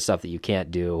some of the stuff that you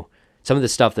can't do, some of the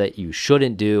stuff that you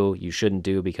shouldn't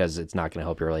do because it's not going to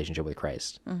help your relationship with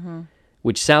Christ,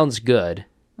 which sounds good,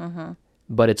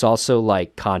 but it's also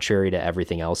like contrary to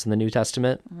everything else in the New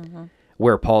Testament,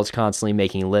 where Paul's constantly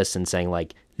making lists and saying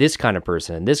like, this kind of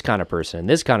person, and this kind of person, and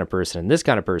this kind of person, and this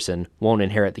kind of person won't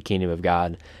inherit the kingdom of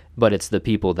God, but it's the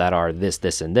people that are this,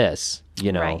 this, and this,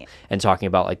 and talking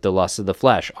about like the lusts of the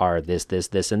flesh are this, this,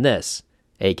 this, and this,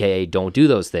 aka don't do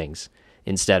those things.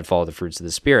 Instead, follow the fruits of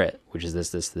the Spirit, which is this,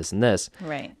 this, this, and this.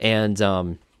 Right.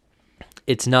 And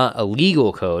it's not a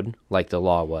legal code like the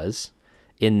law was,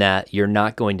 in that you're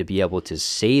not going to be able to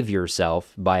save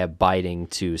yourself by abiding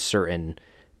to certain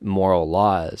moral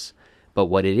laws. But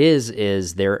what it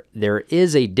is there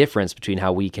is a difference between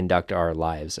how we conduct our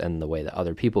lives and the way that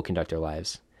other people conduct their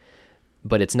lives.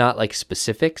 But it's not like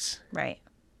specifics. Right.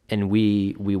 And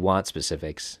we want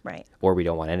specifics. Right. Or we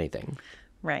don't want anything.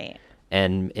 Right.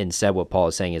 And instead what Paul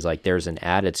is saying is like there's an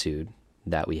attitude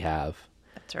that we have.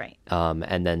 That's right.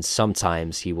 And then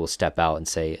sometimes he will step out and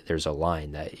say there's a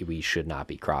line that we should not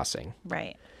be crossing.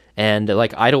 Right. And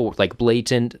like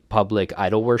blatant public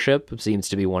idol worship seems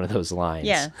to be one of those lines.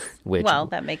 Yeah. Well,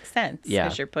 that makes sense. Yeah.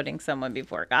 Because you're putting someone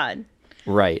before God.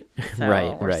 Right. So,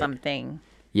 right. Or something.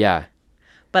 Yeah.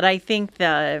 But I think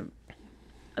the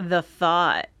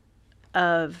thought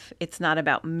of it's not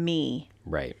about me.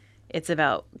 Right. It's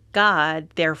about God,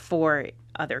 therefore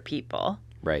other people.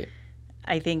 Right.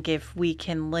 I think if we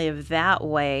can live that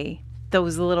way,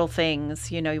 those little things,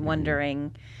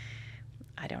 wondering,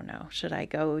 I don't know, should I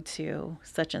go to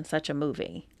such and such a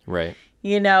movie? Right.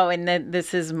 And then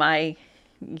this is my,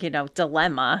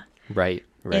 dilemma. Right.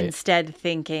 Right. Instead,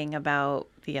 thinking about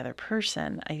the other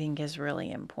person, I think is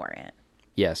really important.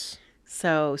 Yes.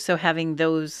 So having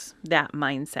that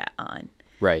mindset on,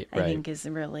 right. I think is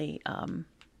really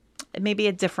maybe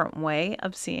a different way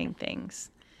of seeing things.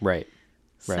 Right.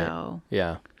 Right. So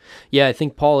yeah. I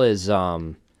think Paul is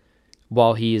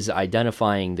while he's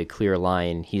identifying the clear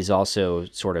line, he's also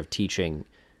sort of teaching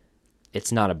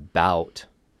it's not about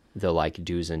the like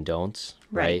do's and don'ts,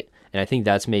 right? And I think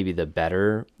that's maybe the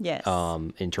better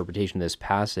interpretation of this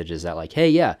passage is that like, hey,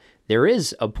 yeah, there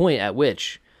is a point at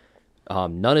which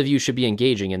none of you should be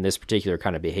engaging in this particular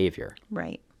kind of behavior.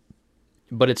 Right.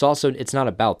 But it's not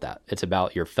about that. It's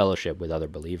about your fellowship with other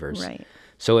believers. Right.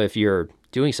 So if you're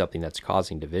doing something that's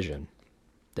causing division,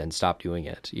 then stop doing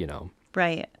it,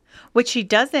 Right. Which he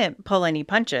doesn't pull any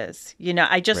punches.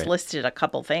 I just listed a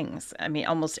couple things. I mean,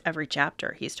 almost every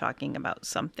chapter he's talking about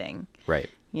something. Right.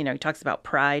 He talks about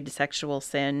pride, sexual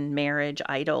sin, marriage,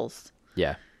 idols.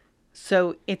 Yeah.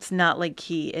 So it's not like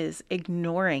he is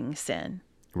ignoring sin.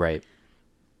 Right.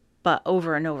 But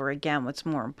over and over again, what's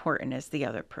more important is the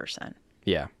other person.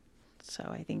 Yeah. So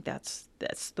I think that's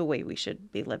the way we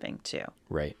should be living too.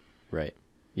 Right. Right.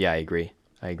 Yeah, I agree.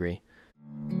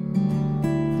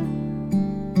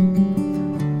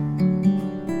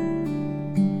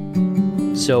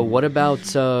 So what about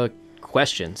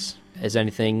questions? Is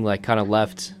anything like kind of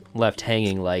left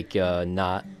hanging, like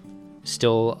not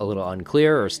still a little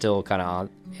unclear or still kind of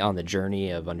on the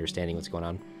journey of understanding what's going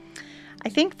on? I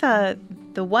think the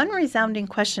one resounding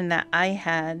question that I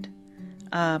had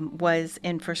was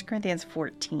in 1 Corinthians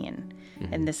 14.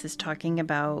 Mm-hmm. And this is talking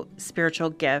about spiritual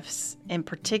gifts, in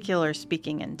particular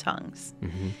speaking in tongues.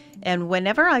 Mm-hmm. And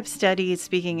whenever I've studied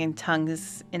speaking in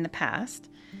tongues in the past,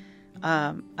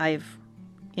 I've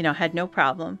had no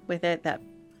problem with it, that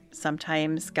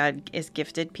sometimes God is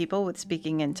gifted people with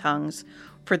speaking in tongues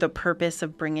for the purpose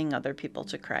of bringing other people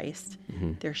to Christ.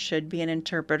 Mm-hmm. There should be an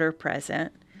interpreter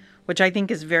present, which I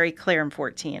think is very clear in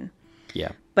 14.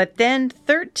 Yeah. But then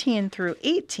 13 through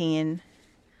 18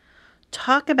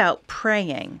 talk about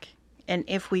praying And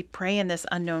if we pray in this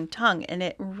unknown tongue, and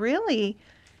it really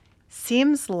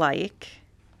seems like,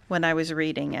 when I was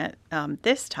reading it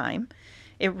this time,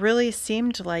 it really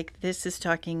seemed like this is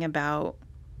talking about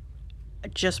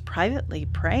just privately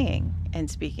praying and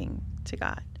speaking to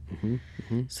God. Mm-hmm.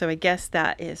 Mm-hmm. So I guess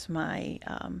that is my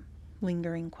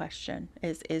lingering question.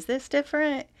 Is this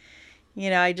different?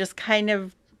 I just kind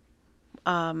of,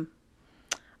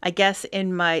 I guess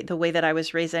in the way that I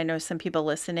was raised, I know some people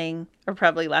listening are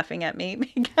probably laughing at me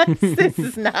because this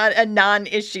is not a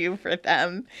non-issue for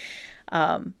them.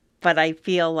 But I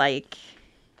feel like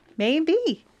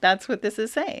maybe that's what this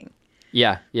is saying.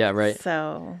 Yeah, right.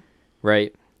 So,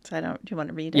 right. So do you want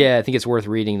to read it? Yeah, I think it's worth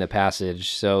reading the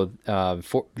passage. So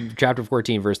chapter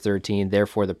 14, verse 13,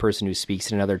 therefore the person who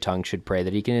speaks in another tongue should pray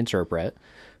that he can interpret.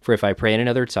 For if I pray in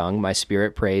another tongue, my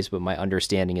spirit prays, but my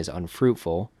understanding is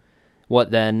unfruitful. What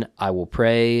then? I will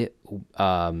pray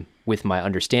with my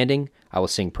understanding. I will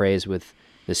sing praise with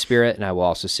the spirit, and I will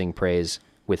also sing praise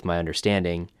with my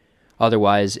understanding.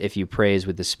 Otherwise, if you praise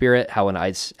with the spirit, how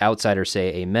an outsider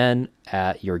say amen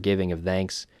at your giving of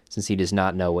thanks, since he does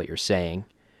not know what you're saying?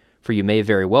 For you may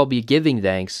very well be giving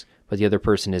thanks, but the other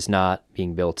person is not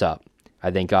being built up.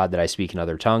 I thank God that I speak in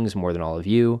other tongues more than all of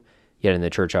you. Yet in the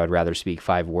church I would rather speak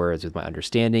 5 words with my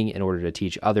understanding in order to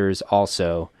teach others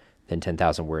also than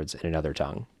 10,000 words in another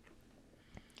tongue.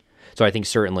 So I think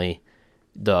certainly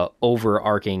the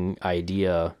overarching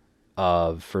idea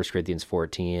of 1 Corinthians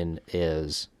 14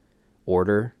 is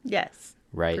order. Yes,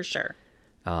 right? For sure.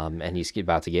 And he's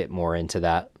about to get more into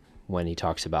that when he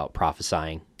talks about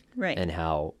prophesying. Right. And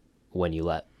how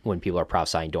when people are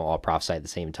prophesying, don't all prophesy at the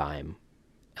same time.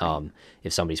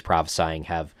 If somebody's prophesying,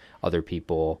 have other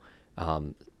people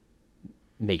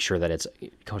make sure that it's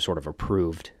sort of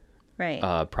approved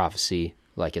prophecy,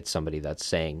 like it's somebody that's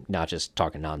saying, not just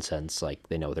talking nonsense, like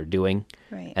they know what they're doing.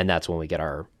 Right. And that's when we get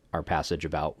our passage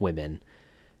about women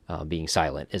being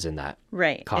silent is in that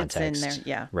context. It's in there,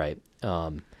 yeah. Right.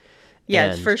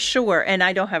 Yeah, for sure. And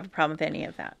I don't have a problem with any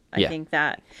of that. I think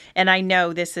that, and I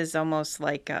know this is almost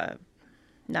like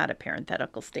not a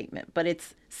parenthetical statement, but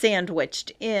it's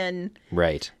sandwiched in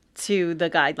to the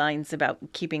guidelines about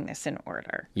keeping this in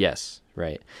order. Yes,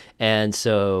 right. And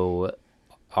so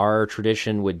our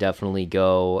tradition would definitely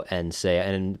go and say,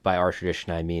 and by our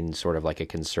tradition, I mean sort of like a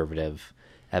conservative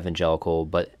evangelical,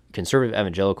 but conservative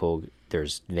evangelical,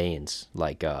 there's veins,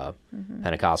 like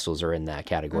Pentecostals are in that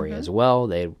category as well.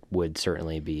 They would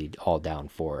certainly be all down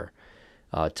for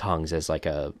tongues as like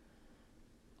a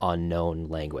unknown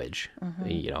language,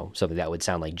 something that would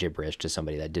sound like gibberish to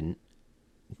somebody that didn't,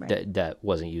 that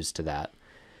wasn't used to that,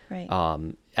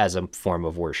 as a form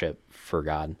of worship for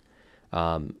God.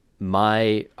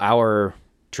 Our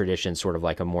tradition, sort of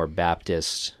like a more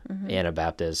Baptist,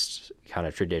 Anabaptist kind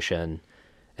of tradition,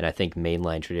 and I think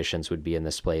mainline traditions would be in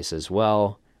this place as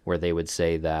well, where they would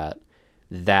say that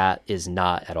is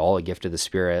not at all a gift of the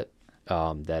Spirit,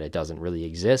 that it doesn't really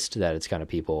exist, that it's kind of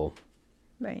people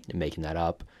making that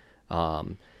up.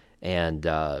 And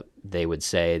they would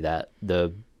say that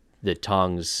the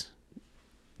tongues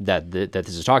that this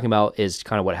is talking about is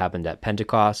kind of what happened at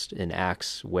Pentecost in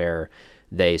Acts, where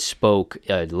they spoke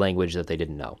a language that they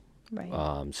didn't know.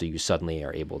 Right. So you suddenly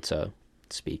are able to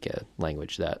speak a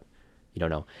language that you don't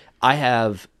know. I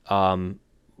have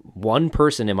one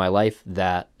person in my life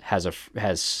that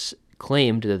has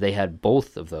claimed that they had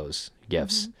both of those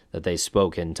gifts, that they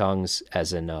spoke in tongues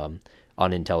as an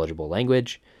unintelligible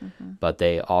language, but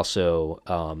they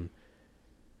also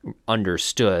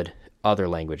understood other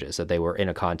languages, that they were in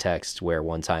a context where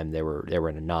one time they were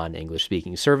in a non-English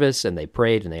speaking service, and they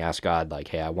prayed and they asked God, like,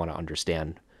 hey, I want to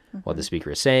understand what the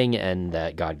speaker is saying, and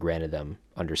that God granted them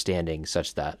understanding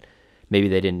such that maybe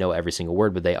they didn't know every single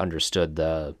word, but they understood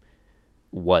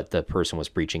what the person was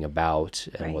preaching about,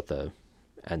 and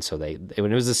and so it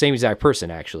was the same exact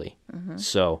person actually.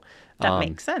 So that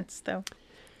makes sense, though.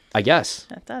 I guess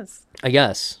that does. I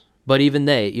guess, but even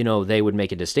they would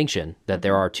make a distinction that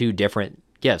there are two different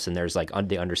gifts, and there's like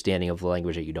the understanding of the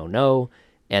language that you don't know,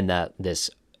 and that this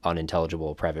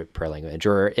unintelligible private prayer language,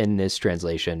 or in this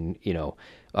translation,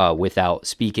 without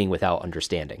speaking, without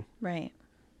understanding. Right.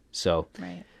 So.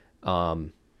 Right.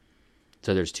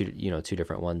 So there's two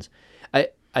different ones.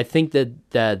 I think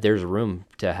that there's room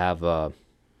to have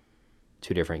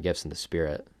two different gifts in the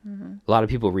Spirit. A lot of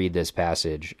people read this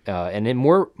passage, and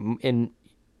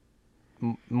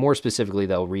more specifically,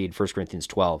 they'll read 1 Corinthians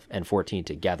 12 and 14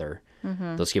 together.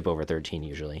 They'll skip over 13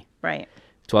 usually. Right.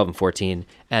 12 and 14,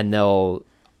 and they'll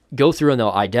go through and they'll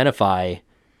identify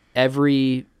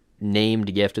every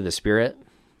named gift of the Spirit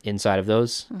inside of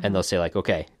those, and they'll say like,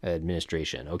 okay,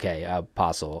 administration, okay,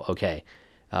 apostle, okay,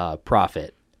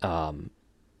 prophet, and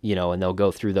they'll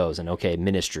go through those and, okay,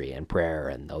 ministry and prayer,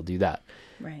 and they'll do that.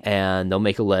 Right. And they'll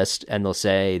make a list, and they'll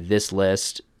say, this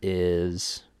list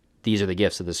is, these are the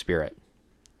gifts of the Spirit.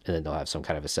 And then they'll have some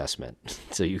kind of assessment.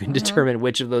 So you can determine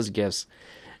which of those gifts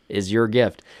is your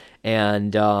gift.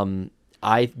 And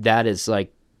that is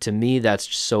like, to me, that's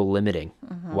just so limiting.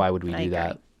 Why would we do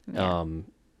that? Yeah.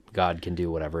 God can do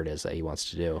whatever it is that he wants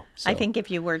to do. So. I think if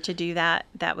you were to do that,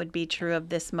 that would be true of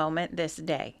this moment, this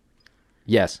day.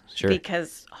 Yes, sure.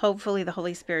 Because hopefully the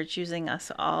Holy Spirit's using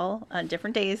us all on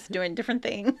different days, doing different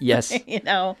things. Yes.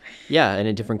 Yeah, and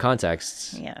in different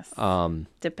contexts. Yes.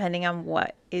 Depending on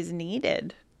what is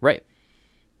needed. Right.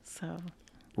 So.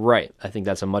 Right. I think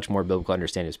that's a much more biblical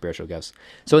understanding of spiritual gifts.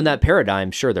 So in that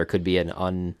paradigm, sure, there could be an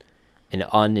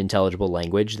unintelligible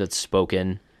language that's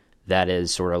spoken that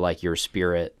is sort of like your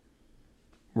spirit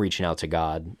reaching out to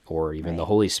God, or even the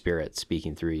Holy Spirit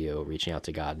speaking through you, reaching out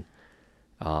to God.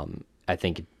 I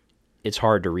think it's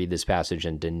hard to read this passage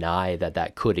and deny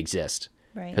that could exist.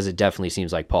 Right. Because it definitely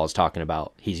seems like Paul's talking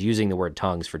about, he's using the word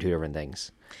tongues for two different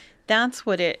things. That's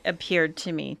what it appeared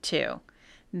to me too,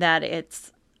 that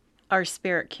it's our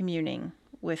spirit communing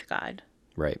with God.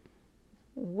 Right.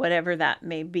 Whatever that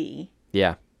may be.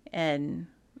 Yeah. And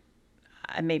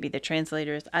maybe the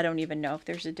translators, I don't even know if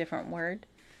there's a different word.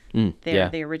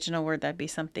 The original word, that'd be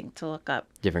something to look up.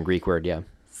 Different Greek word, yeah.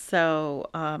 So,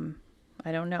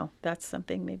 I don't know. That's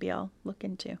something maybe I'll look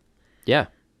into. Yeah.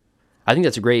 I think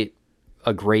that's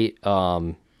a great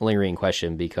lingering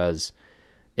question, because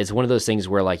it's one of those things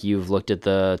where, like, you've looked at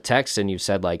the text and you've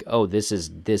said, like, oh, this is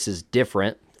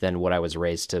different than what I was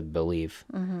raised to believe,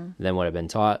 than what I've been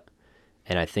taught.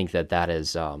 And I think that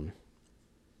is a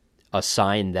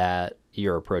sign that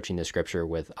you're approaching the scripture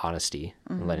with honesty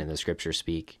and letting the scripture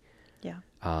speak. Yeah.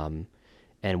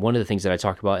 And one of the things that I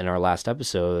talked about in our last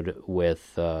episode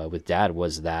with Dad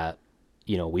was that,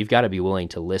 we've got to be willing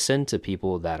to listen to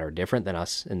people that are different than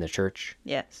us in the church.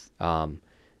 Yes.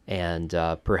 And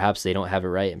perhaps they don't have it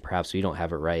right, and perhaps we don't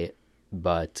have it right.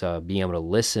 But being able to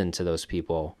listen to those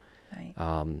people,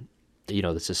 right.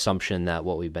 This assumption that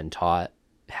what we've been taught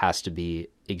has to be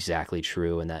exactly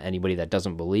true, and that anybody that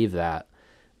doesn't believe that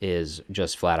is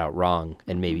just flat out wrong,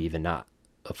 and maybe even not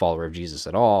a follower of Jesus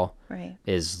at all, right.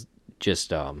 is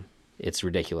just it's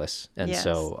ridiculous. And yes.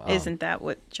 So isn't that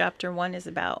what chapter 1 is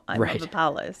about? I'm right. of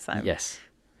Apollos. Yes.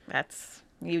 That's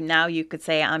now you could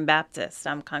say I'm Baptist,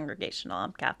 I'm Congregational,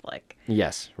 I'm Catholic.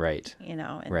 Yes, right.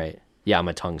 Right. Yeah, I'm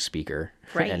a tongue speaker,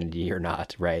 right. And you're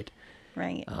not, right?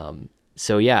 Right.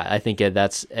 So yeah, I think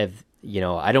that's I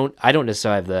don't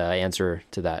necessarily have the answer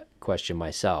to that question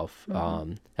myself.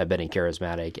 I've been in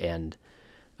charismatic and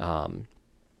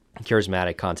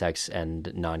charismatic context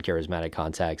and non-charismatic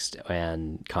context,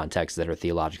 and contexts that are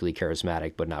theologically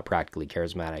charismatic but not practically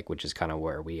charismatic, which is kind of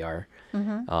where we are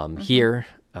here.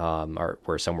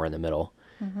 We're somewhere in the middle,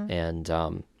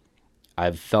 and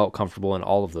I've felt comfortable in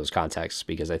all of those contexts,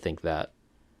 because I think that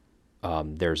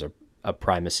there's a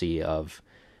primacy of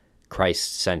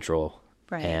Christ central,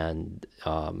 right. And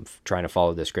trying to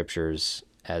follow the scriptures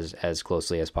as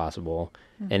closely as possible,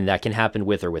 and that can happen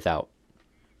with or without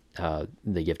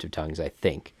the gift of tongues, I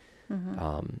think.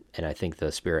 And I think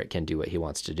the Spirit can do what he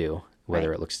wants to do,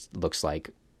 whether right. it looks like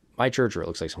my church or it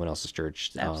looks like someone else's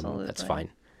church. Absolutely. That's fine.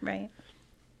 Right.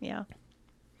 Yeah.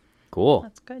 Cool.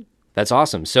 That's good. That's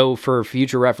awesome. So for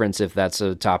future reference, if that's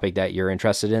a topic that you're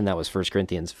interested in, that was 1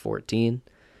 Corinthians 14,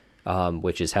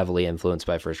 which is heavily influenced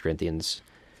by 1 Corinthians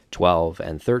 12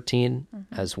 and 13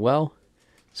 as well.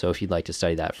 So if you'd like to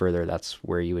study that further, that's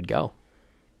where you would go.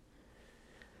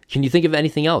 Can you think of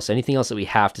anything else that we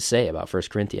have to say about 1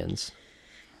 Corinthians?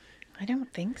 I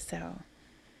don't think so.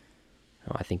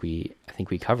 No, I think we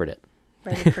covered it.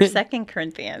 Ready for 2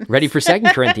 Corinthians. Ready for 2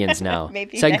 Corinthians now.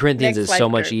 2 Corinthians is so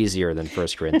much group. easier than 1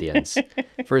 Corinthians.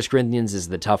 1 Corinthians is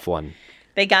the tough one.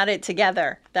 They got it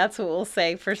together. That's what we'll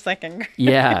say for 2 Corinthians.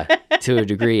 Yeah, to a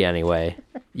degree anyway.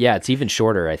 Yeah, it's even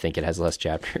shorter. I think it has less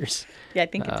chapters. Yeah, I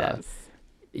think it does.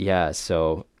 Yeah,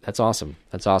 so that's awesome.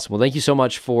 That's awesome. Well, thank you so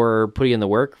much for putting in the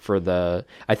work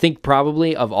I think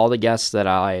probably of all the guests that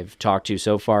I've talked to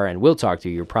so far and will talk to,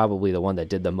 you're probably the one that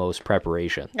did the most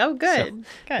preparation. Oh, good. So, good.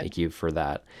 Thank you for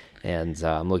that. And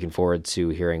I'm looking forward to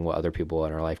hearing what other people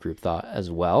in our life group thought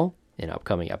as well in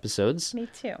upcoming episodes. Me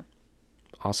too.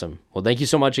 Awesome. Well, thank you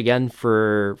so much again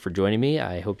for joining me.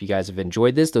 I hope you guys have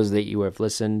enjoyed this. Those that you have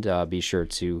listened, be sure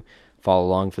to follow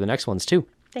along for the next ones too.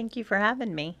 Thank you for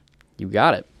having me. You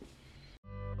got it.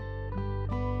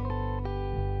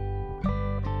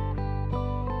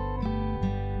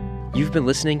 You've been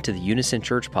listening to the Unison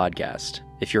Church podcast.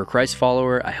 If you're a Christ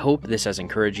follower, I hope this has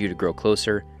encouraged you to grow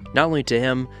closer, not only to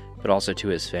him, but also to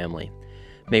his family.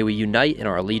 May we unite in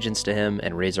our allegiance to him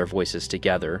and raise our voices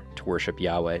together to worship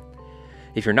Yahweh.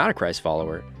 If you're not a Christ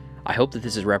follower, I hope that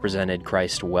this has represented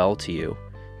Christ well to you.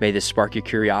 May this spark your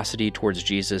curiosity towards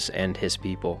Jesus and his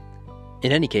people.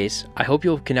 In any case, I hope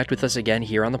you'll connect with us again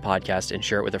here on the podcast and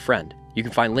share it with a friend. You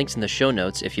can find links in the show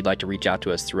notes if you'd like to reach out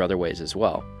to us through other ways as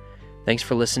well. Thanks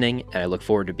for listening, and I look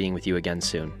forward to being with you again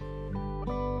soon.